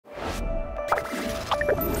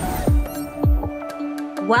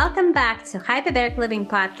Welcome back to Hyperbaric Living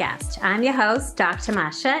Podcast. I'm your host, Dr.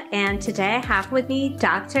 Masha, and today I have with me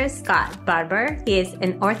Dr. Scott Barbour. He is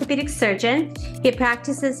an orthopedic surgeon. He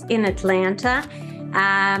practices in Atlanta,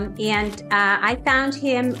 and I found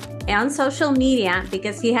him on social media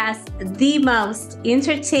because he has the most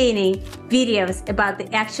entertaining videos about the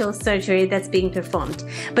actual surgery that's being performed.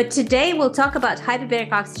 But today we'll talk about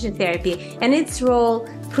hyperbaric oxygen therapy and its role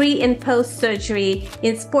pre and post surgery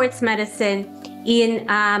in sports medicine, in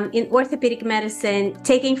orthopedic medicine,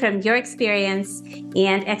 taking from your experience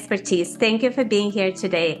and expertise. Thank you for being here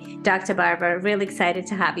today, Dr. Barbour. Really excited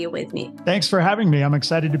to have you with me. Thanks for having me. I'm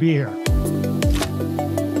excited to be here.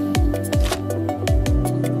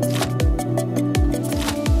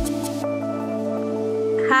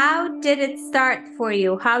 How did it start for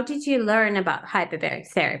you? How did you learn about hyperbaric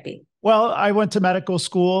therapy? Well, I went to medical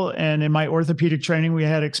school, and in my orthopedic training, we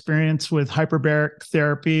had experience with hyperbaric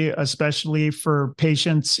therapy, especially for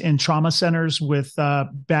patients in trauma centers with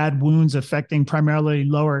bad wounds affecting primarily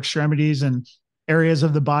lower extremities and areas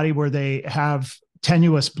of the body where they have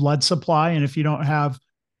tenuous blood supply. And if you don't have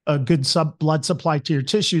a good blood supply to your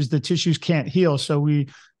tissues, the tissues can't heal. So we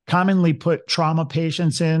commonly put trauma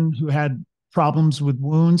patients in who had problems with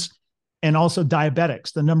wounds, and also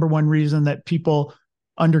diabetics. The number one reason that people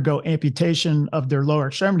undergo amputation of their lower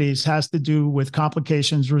extremities has to do with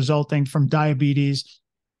complications resulting from diabetes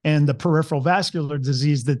and the peripheral vascular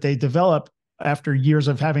disease that they develop after years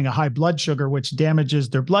of having a high blood sugar, which damages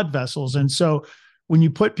their blood vessels. And so when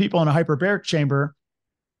you put people in a hyperbaric chamber,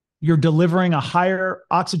 you're delivering a higher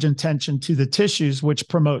oxygen tension to the tissues, which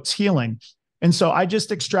promotes healing. And so I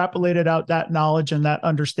just extrapolated out that knowledge and that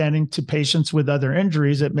understanding to patients with other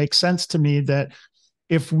injuries. It makes sense to me that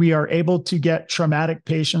if we are able to get traumatic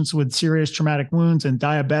patients with serious traumatic wounds and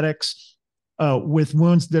diabetics with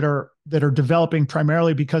wounds that are developing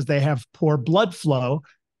primarily because they have poor blood flow,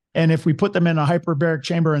 and if we put them in a hyperbaric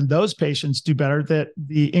chamber and those patients do better, that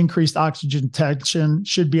the increased oxygen tension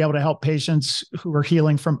should be able to help patients who are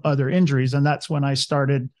healing from other injuries. And that's when I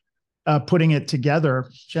started putting it together.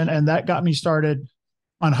 And that got me started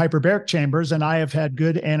on hyperbaric chambers. And I have had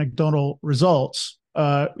good anecdotal results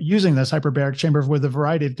using this hyperbaric chamber with a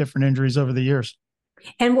variety of different injuries over the years.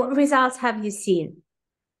 And what results have you seen?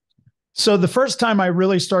 So the first time I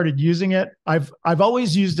really started using it, I've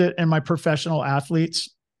always used it in my professional athletes.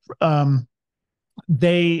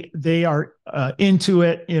 They are into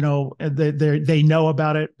it, you know, they know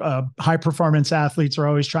about it. High performance athletes are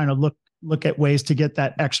always trying to look at ways to get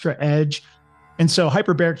that extra edge. And so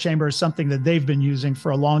hyperbaric chamber is something that they've been using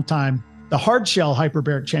for a long time. The hard shell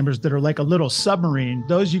hyperbaric chambers that are like a little submarine,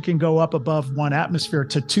 those you can go up above 1 atmosphere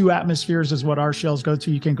to 2 atmospheres is what our shells go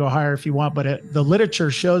to. You can go higher if you want, but the literature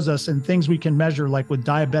shows us, and things we can measure, like with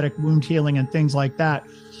diabetic wound healing and things like that,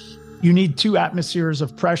 you need 2 atmospheres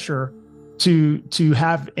of pressure to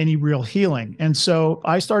have any real healing. And so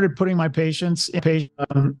I started putting my patients in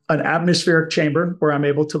an atmospheric chamber where I'm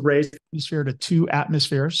able to raise the atmosphere to 2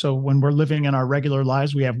 atmospheres. So when we're living in our regular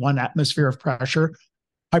lives, we have 1 atmosphere of pressure.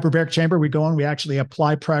 Hyperbaric chamber, we go in, we actually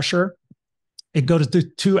apply pressure. It goes to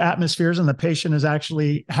 2 atmospheres, and the patient is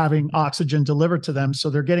actually having oxygen delivered to them. So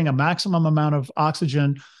they're getting a maximum amount of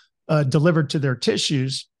oxygen delivered to their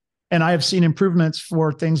tissues. And I have seen improvements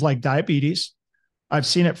for things like diabetes. I've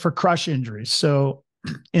seen it for crush injuries. So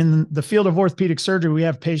in the field of orthopedic surgery, we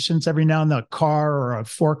have patients every now and then, a car or a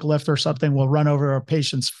forklift or something will run over a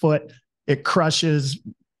patient's foot. It crushes,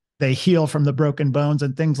 they heal from the broken bones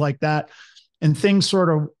and things like that. And things sort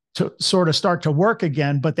of start to work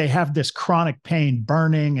again, but they have this chronic pain,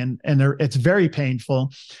 burning, and it's very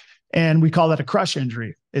painful. And we call that a crush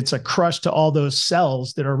injury. It's a crush to all those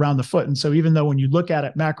cells that are around the foot. And so even though when you look at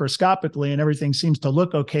it macroscopically and everything seems to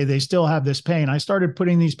look okay, they still have this pain. I started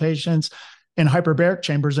putting these patients in hyperbaric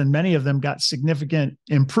chambers, and many of them got significant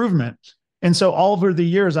improvement. And so all over the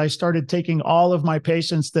years, I started taking all of my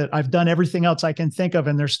patients that I've done everything else I can think of,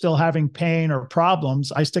 and they're still having pain or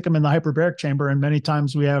problems. I stick them in the hyperbaric chamber, and many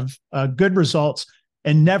times we have good results,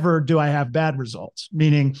 and never do I have bad results,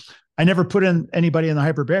 meaning I never put in anybody in the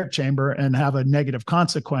hyperbaric chamber and have a negative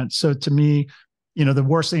consequence. So to me, you know, the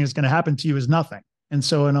worst thing that's going to happen to you is nothing. And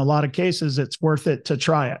so in a lot of cases, it's worth it to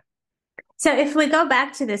try it. So if we go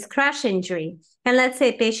back to this crush injury, and let's say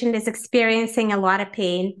a patient is experiencing a lot of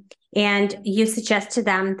pain, and you suggest to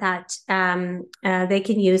them that they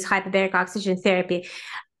can use hyperbaric oxygen therapy,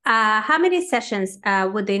 how many sessions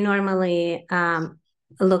would they normally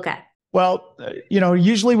look at? Well, you know,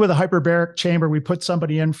 usually with a hyperbaric chamber, we put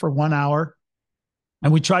somebody in for 1 hour,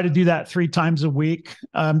 and we try to do that 3 times a week.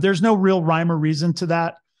 There's no real rhyme or reason to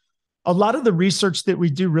that. A lot of the research that we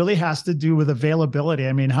do really has to do with availability.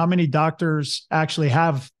 I mean, how many doctors actually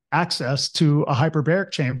have access to a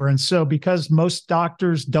hyperbaric chamber? And so because most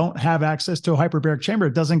doctors don't have access to a hyperbaric chamber,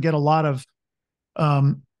 it doesn't get a lot of,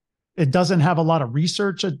 it doesn't have a lot of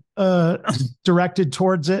research directed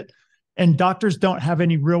towards it. And doctors don't have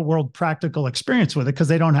any real world practical experience with it because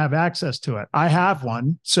they don't have access to it. I have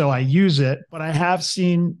one, so I use it, but I have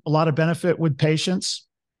seen a lot of benefit with patients.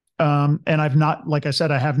 And I've not, like I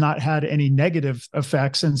said, I have not had any negative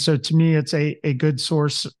effects. And so to me, it's a good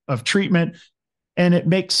source of treatment. And it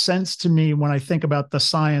makes sense to me when I think about the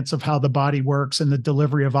science of how the body works and the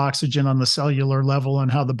delivery of oxygen on the cellular level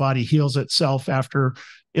and how the body heals itself after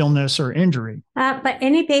illness or injury. But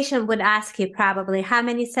any patient would ask you probably, how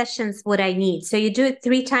many sessions would I need? So you do it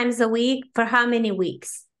 3 times a week for how many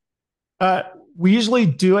weeks? We usually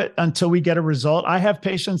do it until we get a result. I have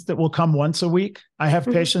patients that will come once a week. I have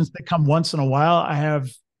patients that come once in a while. I have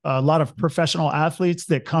a lot of professional athletes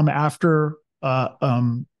that come after, a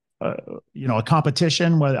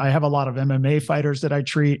competition. Where I have a lot of MMA fighters that I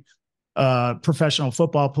treat, professional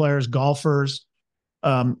football players, golfers,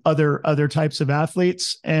 other types of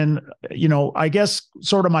athletes. And, I guess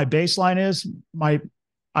sort of my baseline is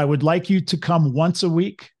I would like you to come once a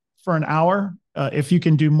week for an hour. If you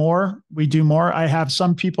can do more, we do more. I have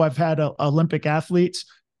some people, I've had Olympic athletes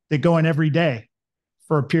that go in every day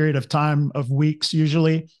for a period of time of weeks,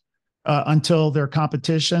 usually until their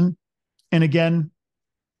competition. And again,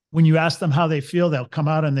 when you ask them how they feel, they'll come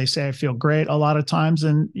out and they say, I feel great a lot of times.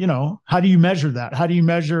 And, how do you measure that? How do you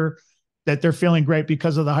measure that they're feeling great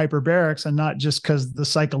because of the hyperbarics and not just because of the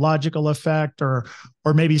psychological effect or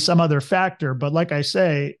maybe some other factor? But like I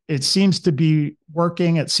say, it seems to be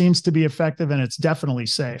working. It seems to be effective, and it's definitely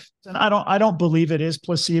safe. And I don't believe it is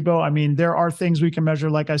placebo. I mean, there are things we can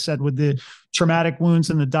measure, like I said, with the traumatic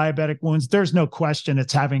wounds and the diabetic wounds. There's no question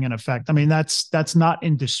it's having an effect. I mean, that's not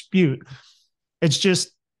in dispute. It's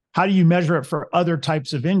just, how do you measure it for other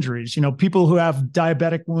types of injuries? People who have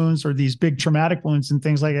diabetic wounds or these big traumatic wounds and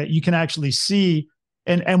things like that, you can actually see,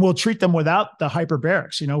 and we'll treat them without the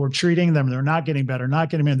hyperbarics. We're treating them. They're not getting better,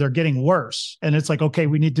 they're getting worse. And it's like, okay,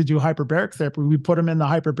 we need to do hyperbaric therapy. We put them in the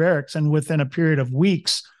hyperbarics, and within a period of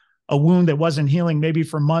weeks, a wound that wasn't healing maybe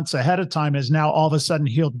for months ahead of time is now all of a sudden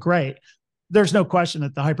healed great. There's no question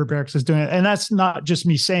that the hyperbarics is doing it. And that's not just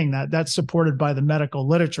me saying that. That's supported by the medical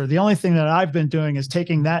literature. The only thing that I've been doing is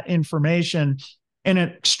taking that information and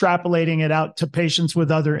extrapolating it out to patients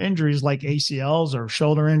with other injuries like ACLs or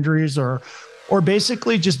shoulder injuries or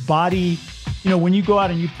basically just body. When you go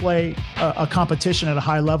out and you play a competition at a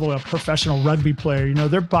high level, a professional rugby player,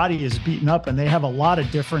 their body is beaten up and they have a lot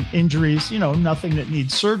of different injuries, nothing that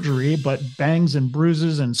needs surgery, but bangs and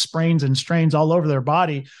bruises and sprains and strains all over their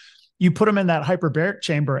body. You put them in that hyperbaric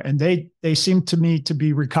chamber and they seem to me to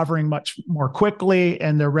be recovering much more quickly,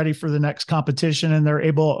 and they're ready for the next competition, and they're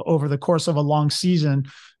able over the course of a long season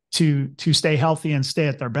to stay healthy and stay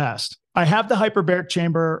at their best. I have the hyperbaric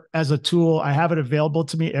chamber as a tool. I have it available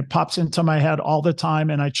to me. It pops into my head all the time.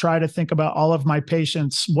 And I try to think about all of my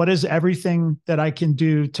patients. What is everything that I can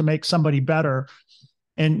do to make somebody better?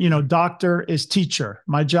 And, doctor is teacher.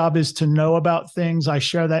 My job is to know about things. I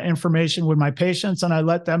share that information with my patients and I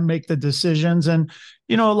let them make the decisions. And,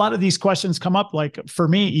 a lot of these questions come up, like for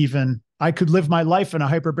me, even I could live my life in a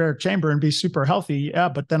hyperbaric chamber and be super healthy. Yeah,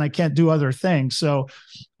 but then I can't do other things. So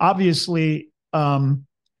obviously,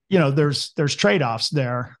 there's trade-offs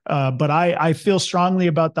there. But I feel strongly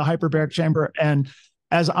about the hyperbaric chamber. And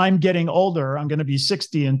as I'm getting older, I'm going to be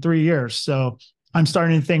 60 in 3 years. So I'm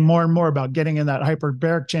starting to think more and more about getting in that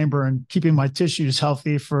hyperbaric chamber and keeping my tissues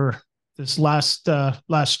healthy for this last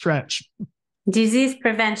stretch. Disease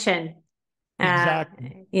prevention.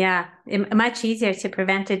 Exactly. Much easier to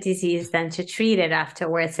prevent a disease than to treat it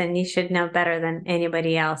afterwards. And you should know better than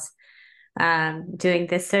anybody else doing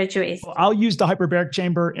this surgery. I'll use the hyperbaric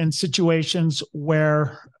chamber in situations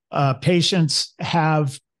where patients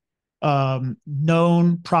have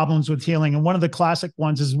known problems with healing. And one of the classic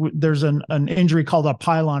ones is there's an injury called a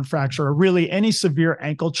pylon fracture, or really any severe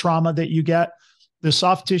ankle trauma that you get. The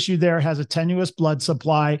soft tissue there has a tenuous blood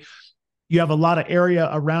supply. You have a lot of area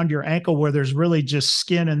around your ankle where there's really just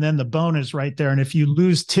skin, and then the bone is right there. And if you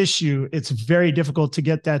lose tissue, it's very difficult to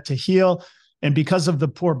get that to heal. And because of the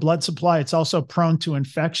poor blood supply, it's also prone to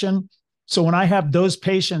infection. So when I have those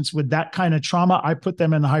patients with that kind of trauma, I put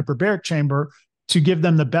them in the hyperbaric chamber to give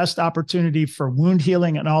them the best opportunity for wound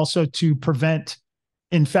healing and also to prevent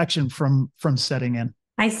infection from setting in.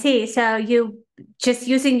 I see. So you just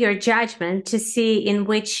using your judgment to see in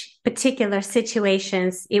which particular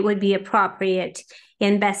situations it would be appropriate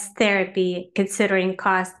and best therapy, considering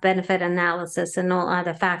cost benefit analysis and all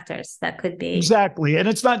other factors that could be. Exactly. And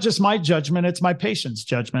it's not just my judgment, it's my patient's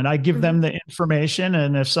judgment. I give them the information,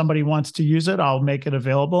 and if somebody wants to use it, I'll make it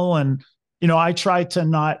available. And, I try to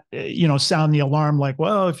not, sound the alarm like,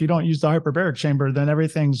 well, if you don't use the hyperbaric chamber, then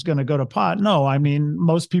everything's going to go to pot. No, I mean,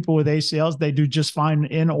 most people with ACLs, they do just fine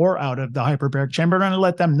in or out of the hyperbaric chamber, and I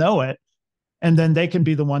let them know it. And then they can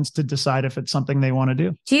be the ones to decide if it's something they want to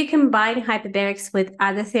do. Do you combine hyperbarics with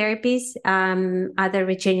other therapies, other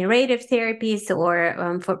regenerative therapies,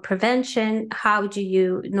 or for prevention? How do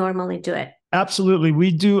you normally do it? Absolutely.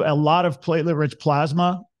 We do a lot of platelet-rich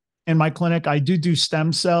plasma in my clinic. I do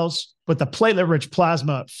stem cells, but the platelet-rich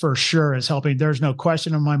plasma for sure is helping. There's no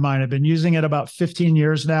question in my mind. I've been using it about 15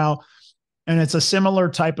 years now. And it's a similar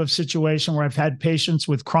type of situation where I've had patients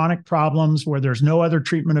with chronic problems where there's no other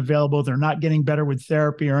treatment available. They're not getting better with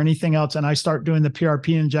therapy or anything else. And I start doing the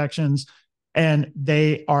PRP injections and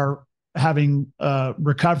they are having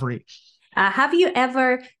recovery. Have you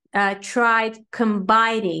ever tried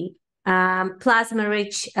combining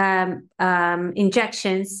plasma-rich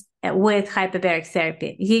injections with hyperbaric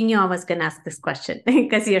therapy? You knew I was going to ask this question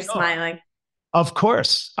because you're smiling. Of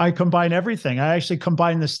course, I combine everything. I actually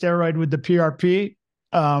combine the steroid with the PRP.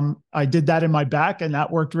 I did that in my back and that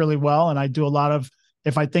worked really well. And I do a lot of,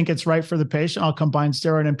 if I think it's right for the patient, I'll combine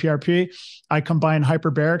steroid and PRP. I combine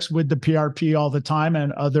hyperbarics with the PRP all the time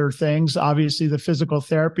and other things, obviously the physical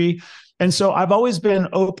therapy. And so I've always been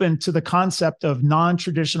open to the concept of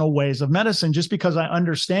non-traditional ways of medicine, just because I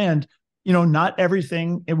understand, not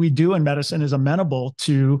everything we do in medicine is amenable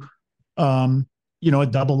to, a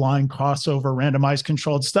double-blind crossover randomized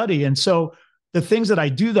controlled study. And so the things that I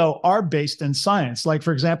do, though, are based in science. Like,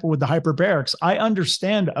 for example, with the hyperbarics, I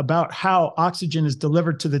understand about how oxygen is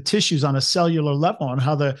delivered to the tissues on a cellular level and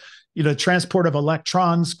how the transport of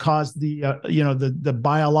electrons cause the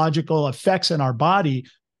biological effects in our body.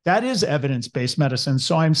 That is evidence-based medicine.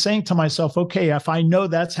 So I'm saying to myself, okay, if I know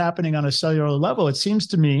that's happening on a cellular level, it seems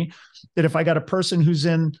to me that if I got a person who's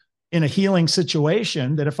in a healing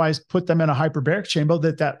situation, that if I put them in a hyperbaric chamber,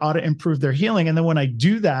 that ought to improve their healing. And then when I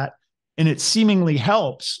do that and it seemingly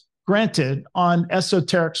helps, granted, on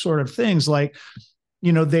esoteric sort of things like,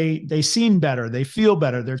 they seem better, they feel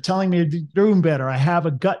better, they're telling me they're doing better. I have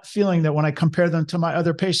a gut feeling that when I compare them to my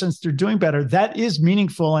other patients, they're doing better. That is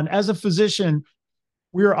meaningful. And as a physician,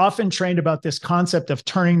 we are often trained about this concept of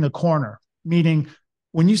turning the corner, meaning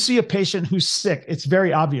when you see a patient who's sick, it's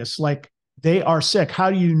very obvious, like, they are sick. How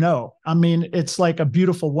do you know? I mean, it's like a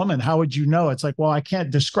beautiful woman. How would you know? It's like, well, I can't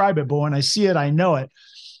describe it, but when I see it, I know it.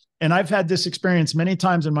 And I've had this experience many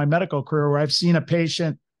times in my medical career where I've seen a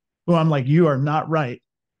patient who I'm like, you are not right.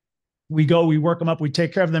 We go, we work them up, we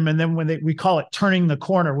take care of them. And then we call it turning the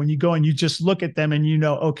corner, when you go and you just look at them and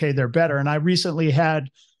okay, they're better. And I recently had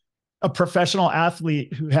a professional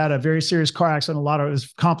athlete who had a very serious car accident. It was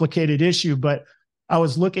a complicated issue, but I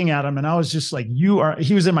was looking at him and I was just like,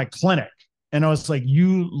 he was in my clinic. And I was like,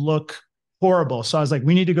 you look horrible. So I was like,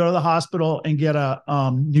 we need to go to the hospital and get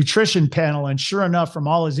a nutrition panel. And sure enough, from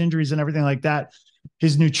all his injuries and everything like that,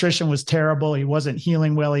 his nutrition was terrible. He wasn't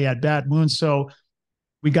healing well. He had bad wounds. So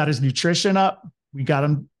we got his nutrition up. We got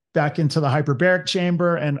him back into the hyperbaric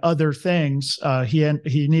chamber and other things.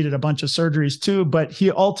 He needed a bunch of surgeries too, but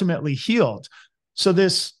he ultimately healed. So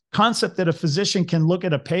this concept that a physician can look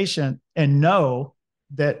at a patient and know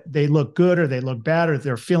that they look good or they look bad or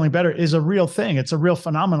they're feeling better is a real thing. It's a real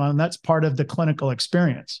phenomenon. And that's part of the clinical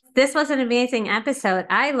experience. This was an amazing episode.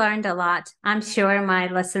 I learned a lot. I'm sure my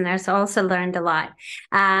listeners also learned a lot.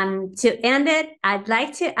 To end it, I'd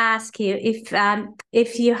like to ask you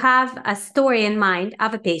if you have a story in mind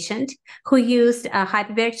of a patient who used a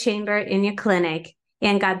hyperbaric chamber in your clinic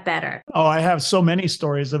and got better. Oh, I have so many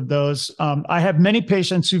stories of those. I have many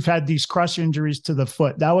patients who've had these crush injuries to the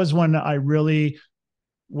foot. That was when I really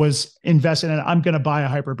was invested in, I'm going to buy a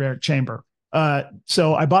hyperbaric chamber.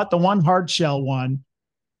 So I bought the one hard shell one,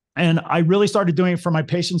 and I really started doing it for my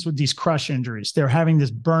patients with these crush injuries. They're having this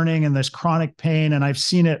burning and this chronic pain, and I've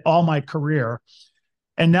seen it all my career.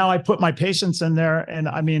 And now I put my patients in there, and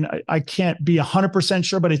I mean, I can't be 100%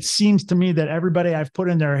 sure, but it seems to me that everybody I've put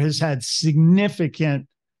in there has had significant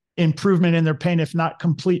improvement in their pain, if not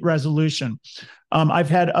complete resolution. I've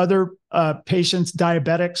had other patients,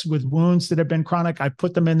 diabetics with wounds that have been chronic. I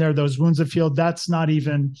put them in there. Those wounds have healed. That's not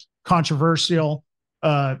even controversial.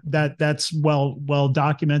 That's well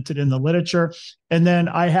documented in the literature. And then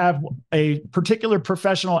I have a particular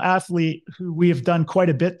professional athlete who we have done quite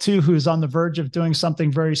a bit to, who's on the verge of doing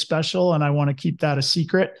something very special. And I want to keep that a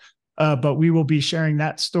secret. But we will be sharing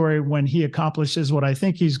that story when he accomplishes what I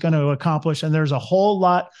think he's going to accomplish. And there's a whole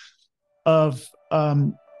lot of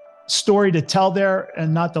story to tell there,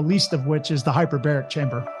 and not the least of which is the hyperbaric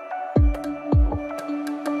chamber.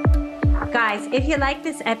 Guys, if you like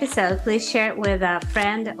this episode, please share it with a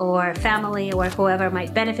friend or family or whoever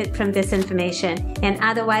might benefit from this information. And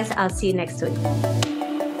otherwise, I'll see you next week.